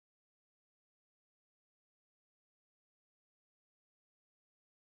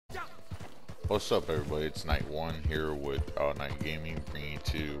What's up, everybody? It's night one here with All Night Gaming, bringing you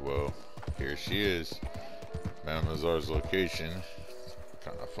to, well, here she is, Madam Nazar's location.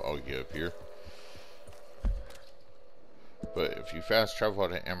 Kind of foggy up here. But if you fast travel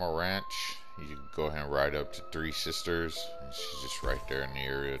to Emerald Ranch, you can go ahead and ride up to Three Sisters. She's just right there in the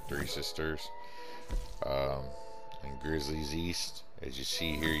area of Three Sisters. And Grizzlies East. As you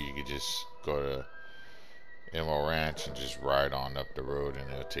see here, you can just go to Emerald Ranch and just ride on up the road, and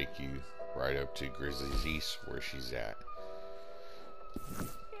it'll take you right up to Grizzlies East where she's at.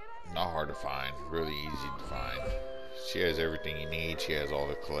 Not hard to find, really easy to find. She has everything you need. She has all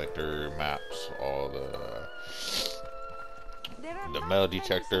the collector maps, all the metal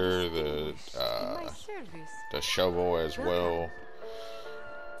detector, the shovel as well.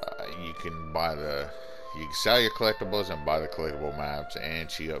 You can sell your collectibles and buy the collectible maps,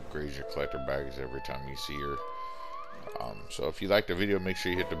 and she upgrades your collector bags every time you see her. So if you like the video, make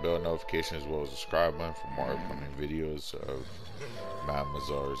sure you hit the bell notification as well as the subscribe button for more upcoming videos of Madam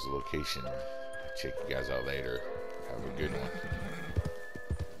Nazar's location. Check you guys out later. Have a good one.